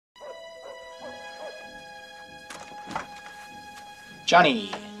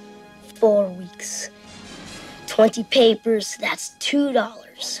Johnny. 4 weeks. 20 papers, that's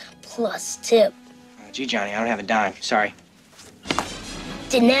 $2 plus tip. Gee, Johnny, I don't have a dime. Sorry.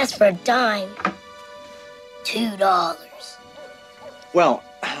 Didn't ask for a dime. $2. Well,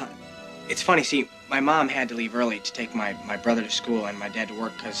 it's funny. See, my mom had to leave early to take my brother to school and my dad to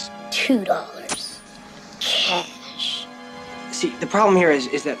work because... $2. Cash. See, the problem here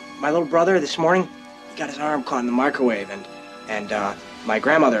is that my little brother this morning got his arm caught in the microwave and my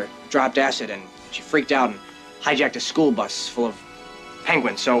grandmother dropped acid and she freaked out and hijacked a school bus full of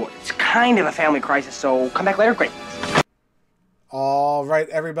penguins. So it's kind of a family crisis, so come back later. Great. All right,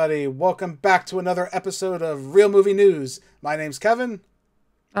 everybody. Welcome back to another episode of Real Movie News. My name's Kevin.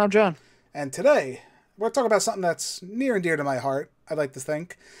 I'm John. And today, we're talking about something that's near and dear to my heart, I'd like to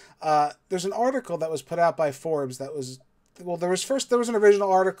think. There's an article that was put out by Forbes that was... Well, there was an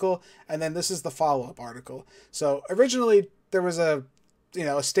original article, and then this is the follow-up article. So, originally, there was a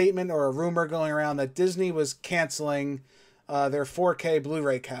statement or a rumor going around that Disney was canceling their 4K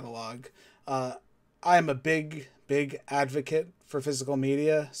Blu-ray catalog. I am a big advocate for physical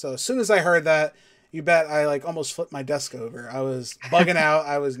media. So as soon as I heard that, you bet I almost flipped my desk over. I was bugging out.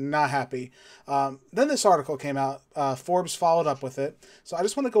 I was not happy. Then this article came out. Forbes followed up with it. So I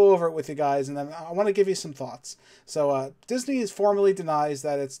just want to go over it with you guys, and then I want to give you some thoughts. So Disney formally denies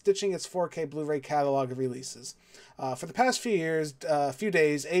that it's ditching its 4K Blu-ray catalog of releases. For the past few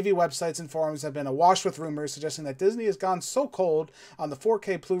days, AV websites and forums have been awash with rumors suggesting that Disney has gone so cold on the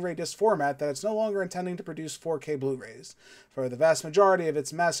 4K Blu-ray disc format that it's no longer intending to produce 4K Blu-rays for the vast majority of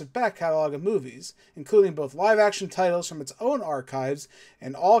its massive back catalog of movies, including both live-action titles from its own archives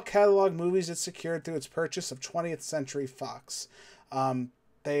and all catalog movies it secured through its purchase of 20th Century Fox.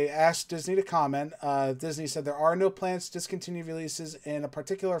 They asked Disney to comment. Disney said there are no plans to discontinue releases in a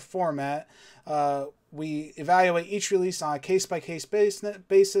particular format. We evaluate each release on a case-by-case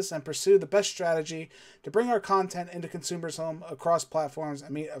basis and pursue the best strategy to bring our content into consumers' home across platforms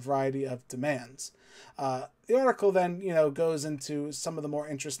and meet a variety of demands. The article then, goes into some of the more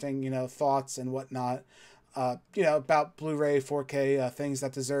interesting, thoughts and whatnot, about Blu-ray, 4K, things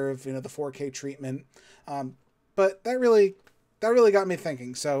that deserve, the 4K treatment. But that really got me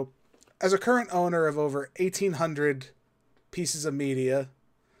thinking. So, as a current owner of over 1,800 pieces of media,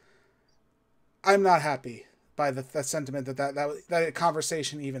 I'm not happy by the sentiment that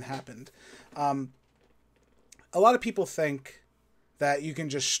conversation even happened. A lot of people think that you can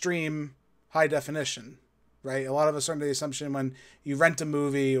just stream high definition, right? A lot of us are under the assumption when you rent a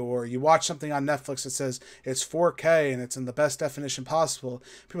movie or you watch something on Netflix that says it's 4K and it's in the best definition possible,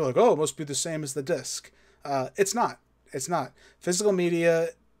 people are like, oh, it must be the same as the disc. It's not. It's not. Physical media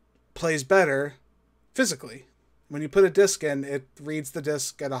plays better physically. When you put a disc in, it reads the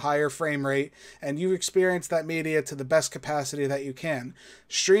disc at a higher frame rate, and you experience that media to the best capacity that you can.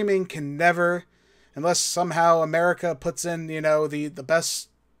 Streaming can never, unless somehow America puts in, the best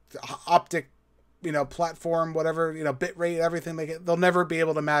optic, platform, whatever, bit rate, everything they'll never be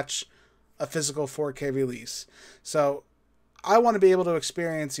able to match a physical 4K release. So I want to be able to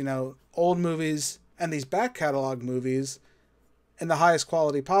experience, old movies and these back catalog movies in the highest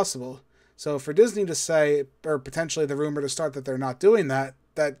quality possible. So for Disney to say, or potentially the rumor to start that they're not doing that,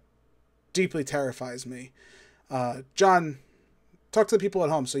 that deeply terrifies me. John, talk to the people at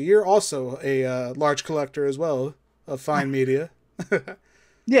home. So you're also a large collector as well of fine media.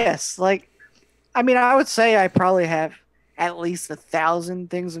 Yes, I would say I probably have at least 1,000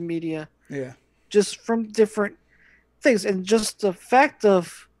 things of media. Yeah. Just from different things. And just the fact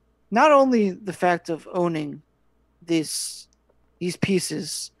of, not only the fact of owning these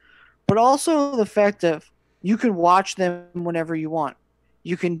pieces, but also the fact of you can watch them whenever you want.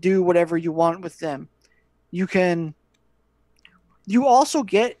 You can do whatever you want with them. You also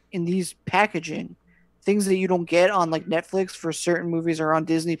get in these packaging things that you don't get on Netflix for certain movies or on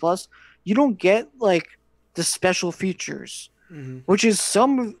Disney Plus. You don't get the special features, which is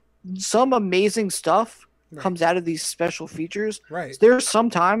some amazing stuff comes out of these special features. Right. There's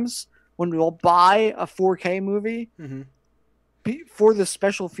sometimes when we'll buy a 4K movie for the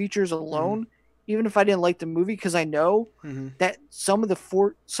special features alone, even if I didn't like the movie, because I know that some of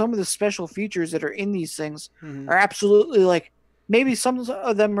the special features that are in these things are absolutely maybe some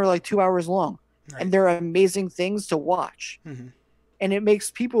of them are 2 hours long, and they're amazing things to watch. And it makes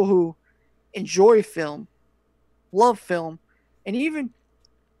people who enjoy film, love film, and even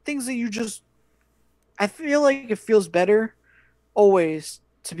things that you just, I feel like it feels better always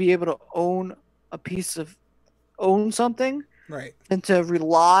to be able to own something, right, than to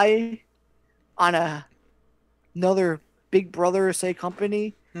rely on another big brother, say,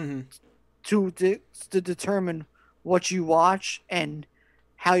 company to determine what you watch and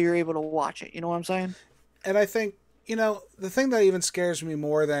how you're able to watch it. You know what I'm saying? And I think, the thing that even scares me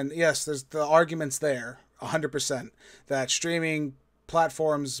more than, yes, there's the arguments there, 100%, that streaming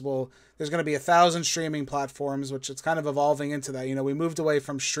platforms there's going to be 1,000 streaming platforms, which it's kind of evolving into that. We moved away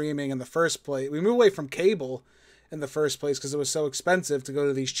from streaming in the first place. We moved away from cable in the first place because it was so expensive to go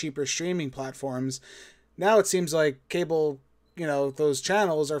to these cheaper streaming platforms. Now it seems like cable, those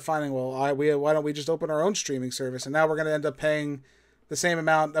channels are finding, well, why don't we just open our own streaming service? And now we're going to end up paying the same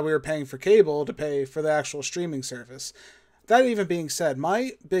amount that we were paying for cable to pay for the actual streaming service. That even being said,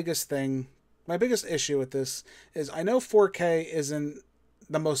 my biggest issue with this is I know 4K isn't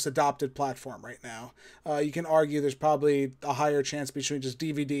the most adopted platform right now. You can argue there's probably a higher chance between just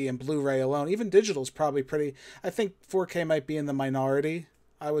DVD and Blu-ray alone. Even digital is probably pretty... I think 4K might be in the minority,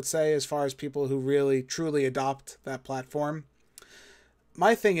 I would say, as far as people who really, truly adopt that platform.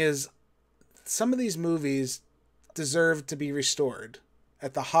 My thing is, some of these movies deserve to be restored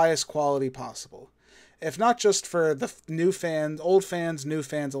at the highest quality possible. If not just for the new fans, old fans, new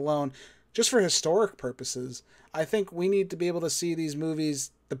fans alone, just for historic purposes. I think we need to be able to see these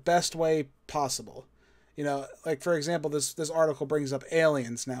movies the best way possible. Like for example, this article brings up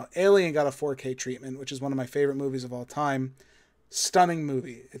Aliens. Now, Alien got a 4K treatment, which is one of my favorite movies of all time. Stunning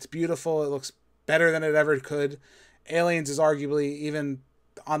movie. It's beautiful. It looks better than it ever could. Aliens is arguably even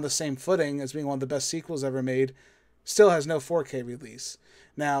on the same footing as being one of the best sequels ever made. Still has no 4K release.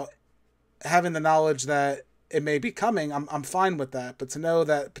 Now, having the knowledge that it may be coming, I'm fine with that. But to know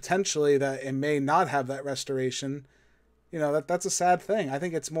that potentially that it may not have that restoration, that's a sad thing. I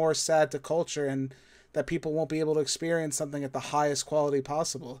think it's more sad to culture and that people won't be able to experience something at the highest quality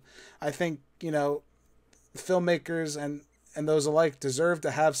possible. I think, filmmakers and those alike deserve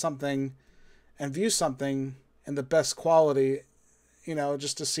to have something and view something in the best quality,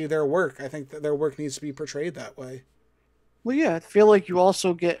 just to see their work. I think that their work needs to be portrayed that way. Well, yeah, I feel like you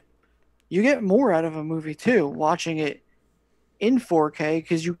also get more out of a movie too watching it in 4K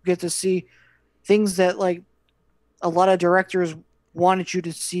because you get to see things that like a lot of directors wanted you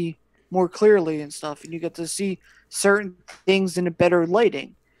to see more clearly and stuff, and you get to see certain things in a better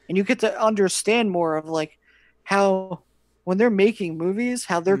lighting, and you get to understand more of like how when they're making movies,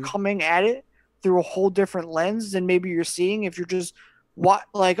 how they're coming at it through a whole different lens than maybe you're seeing if you're just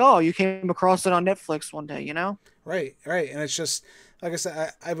oh, you came across it on Netflix one day, Right. And it's just like I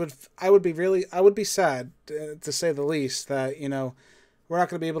said, I would be sad to say the least that we're not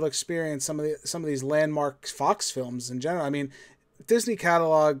going to be able to experience some of these landmark Fox films in general. I mean, Disney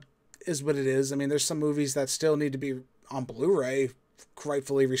catalog is what it is. I mean, there's some movies that still need to be on Blu-ray,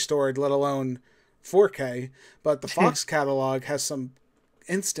 rightfully restored, let alone 4K. But the Fox catalog has some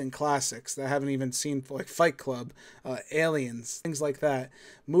instant classics that I haven't even seen, like Fight Club, Aliens, things like that.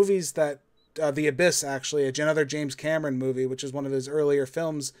 Movies that The Abyss, actually, another James Cameron movie, which is one of his earlier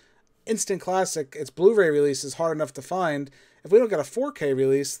films, instant classic. Its Blu-ray release is hard enough to find. If we don't get a 4K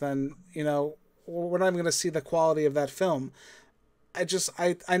release, then we're not even going to see the quality of that film.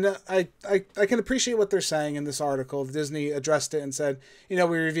 I know I can appreciate what they're saying in this article. Disney addressed it and said, we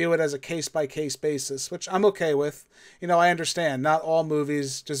review it as a case-by-case basis, which I'm okay with. I understand not all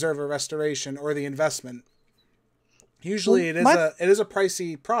movies deserve a restoration or the investment. Usually it is a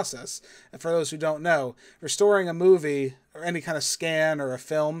pricey process. And for those who don't know, restoring a movie or any kind of scan or a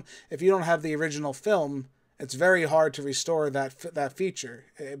film, if you don't have the original film, it's very hard to restore that feature.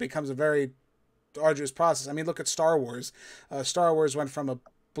 It becomes a very arduous process. I mean, look at Star Wars. Star Wars went from a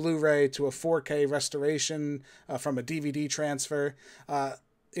Blu-ray to a 4K restoration, from a DVD transfer.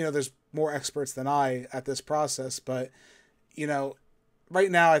 There's more experts than I at this process, but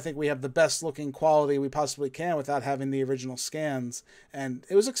right now I think we have the best looking quality we possibly can without having the original scans. And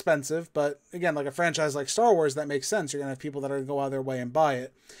it was expensive, but again, like a franchise like Star Wars, that makes sense. You're gonna have people that are gonna go out of their way and buy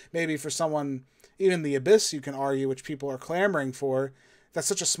it. Maybe for someone, even The Abyss, you can argue, which people are clamoring for, that's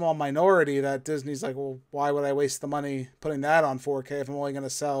such a small minority that Disney's like, well, why would I waste the money putting that on 4K if I'm only going to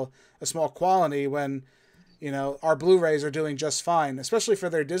sell a small quality when, our Blu-rays are doing just fine, especially for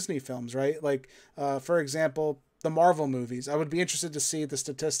their Disney films, right? Like, for example, the Marvel movies. I would be interested to see the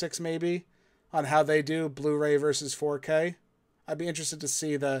statistics maybe on how they do Blu-ray versus 4K. I'd be interested to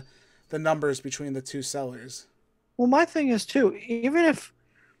see the numbers between the two sellers. Well, my thing is too, even if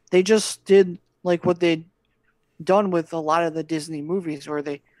they just did like what they done with a lot of the Disney movies where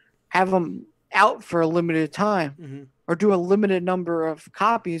they have them out for a limited time or do a limited number of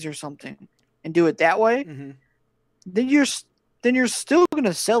copies or something and do it that way, then you're still going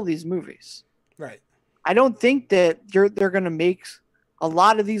to sell these movies. Right. I don't think that they're going to make a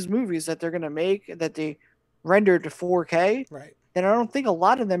lot of these movies that they're going to make that they render to 4K. Right. Then I don't think a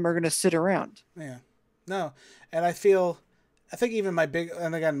lot of them are going to sit around. Yeah. No, and I think even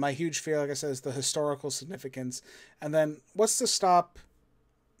my huge fear, like I said, is the historical significance. And then what's to stop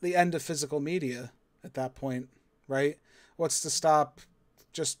the end of physical media at that point, right? What's to stop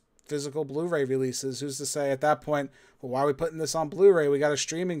just physical Blu-ray releases? Who's to say at that point, well, why are we putting this on Blu-ray? We got a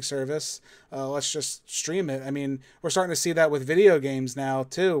streaming service. Let's just stream it. I mean, we're starting to see that with video games now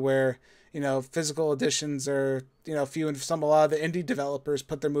too, where, physical editions are, few and a lot of the indie developers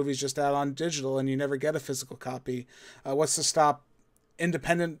put their movies just out on digital and you never get a physical copy. What's to stop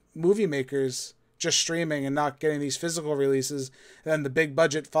independent movie makers just streaming and not getting these physical releases, and then the big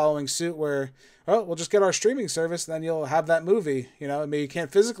budget following suit where, oh, we'll just get our streaming service, and then you'll have that movie. I mean, you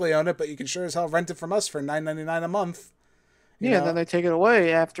can't physically own it, but you can sure as hell rent it from us for $9.99 a month. Then they take it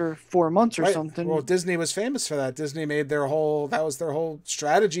away after 4 months or something. Well, Disney was famous for that. Disney made that was their whole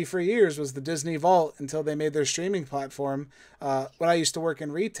strategy for years, was the Disney Vault, until they made their streaming platform. When I used to work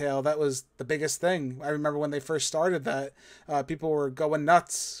in retail, that was the biggest thing. I remember when they first started that, people were going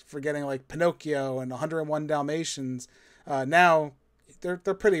nuts for getting like Pinocchio and 101 Dalmatians. Now they're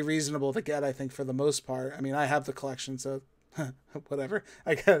pretty reasonable to get, I think, for the most part. I mean, I have the collection, so whatever.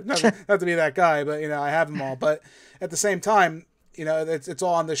 I get not to be that guy, but I have them all. But at the same time, it's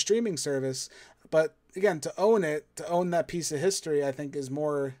all on the streaming service. But again, to own that piece of history, I think is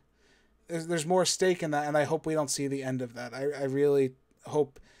more. There's more stake in that, and I hope we don't see the end of that. I really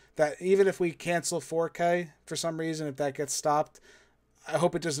hope that even if we cancel 4K for some reason, if that gets stopped, I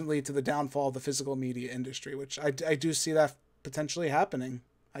hope it doesn't lead to the downfall of the physical media industry, which I do see that potentially happening.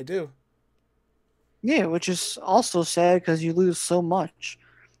 I do. Yeah, which is also sad because you lose so much.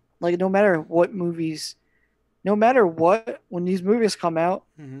 Like, no matter what, when these movies come out,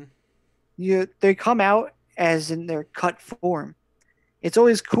 they come out as in their cut form. It's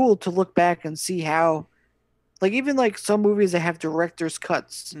always cool to look back and see how, like, even like some movies that have director's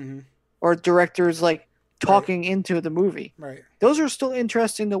cuts or directors like talking into the movie. Right. Those are still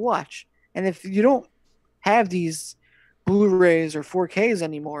interesting to watch. And if you don't have these Blu-rays or 4Ks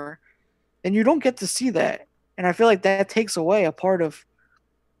anymore, then you don't get to see that. And I feel like that takes away a part of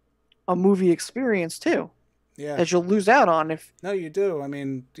a movie experience too. Yeah. That you'll lose out on if. No, you do. I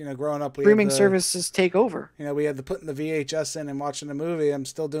mean, growing up, streaming services take over. We had putting the VHS in and watching a movie. I'm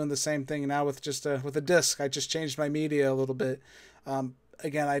still doing the same thing now with just with a disc. I just changed my media a little bit.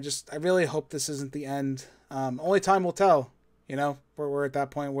 Again, I really hope this isn't the end. Only time will tell. We're at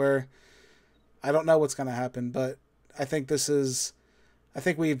that point where I don't know what's going to happen, but I think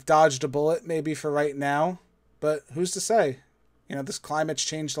we've dodged a bullet maybe for right now, but who's to say? This climate's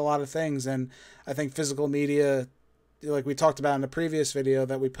changed a lot of things, and I think physical media, like we talked about in the previous video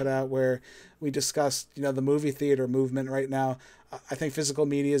that we put out where we discussed, the movie theater movement right now, I think physical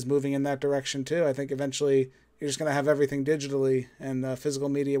media is moving in that direction too. I think eventually you're just going to have everything digitally, and physical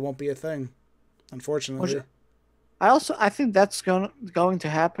media won't be a thing, unfortunately. I think that's going to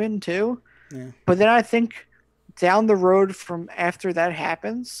happen too. Yeah. But then I think down the road from after that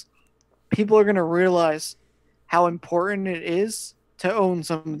happens, people are going to realize how important it is to own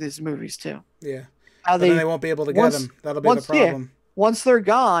some of these movies too. Yeah. Then they won't be able to get them. That'll be the problem. Yeah, once they're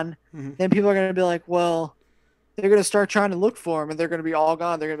gone, then people are going to be like, well, they're going to start trying to look for them, and they're going to be all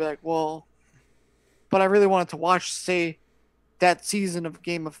gone. They're going to be like, well, but I really wanted to watch, say, that season of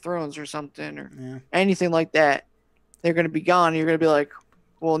Game of Thrones or something, or anything like that. They're going to be gone. And you're going to be like,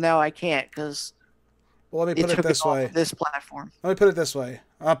 well, now I can't because. Well, let me put it this way. This platform. Let me put it this way.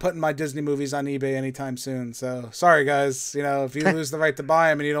 I'm not putting my Disney movies on eBay anytime soon. So sorry, guys. If you lose the right to buy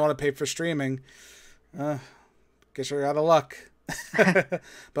them and you don't want to pay for streaming, guess you're out of luck.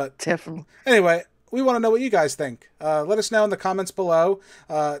 But definitely. Anyway, we want to know what you guys think. Let us know in the comments below.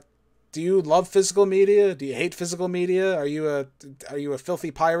 Do you love physical media? Do you hate physical media? Are you a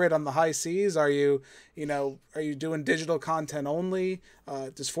filthy pirate on the high seas? Are you doing digital content only?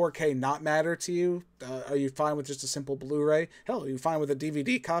 Does 4K not matter to you? Are you fine with just a simple Blu-ray? Hell, are you fine with a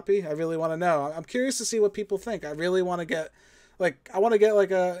DVD copy? I really want to know. I'm curious to see what people think. I really want to get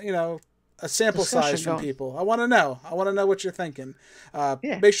a sample size from people. I want to know. What you're thinking.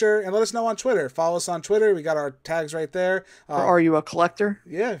 Make sure and let us know on Twitter. Follow us on Twitter. We got our tags right there. Or are you a collector?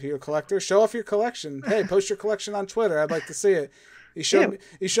 Yeah, if you're a collector, show off your collection. Hey, post your collection on Twitter. I'd like to see it. You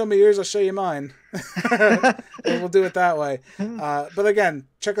show me yours, I'll show you mine. And we'll do it that way. But again,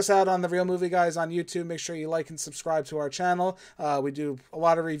 check us out on The Real Movie Guys on YouTube. Make sure you like and subscribe to our channel. We do a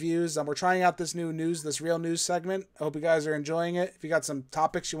lot of reviews. We're trying out this real news segment. I hope you guys are enjoying it. If you got some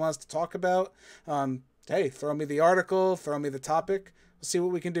topics you want us to talk about, hey, throw me the article, throw me the topic. We'll see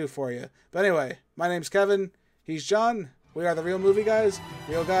what we can do for you. But anyway, my name's Kevin. He's John. We are The Real Movie Guys.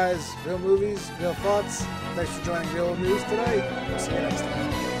 Real guys, real movies, real thoughts. Thanks for joining Real News today. We'll see you next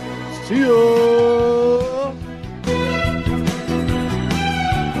time. See ya!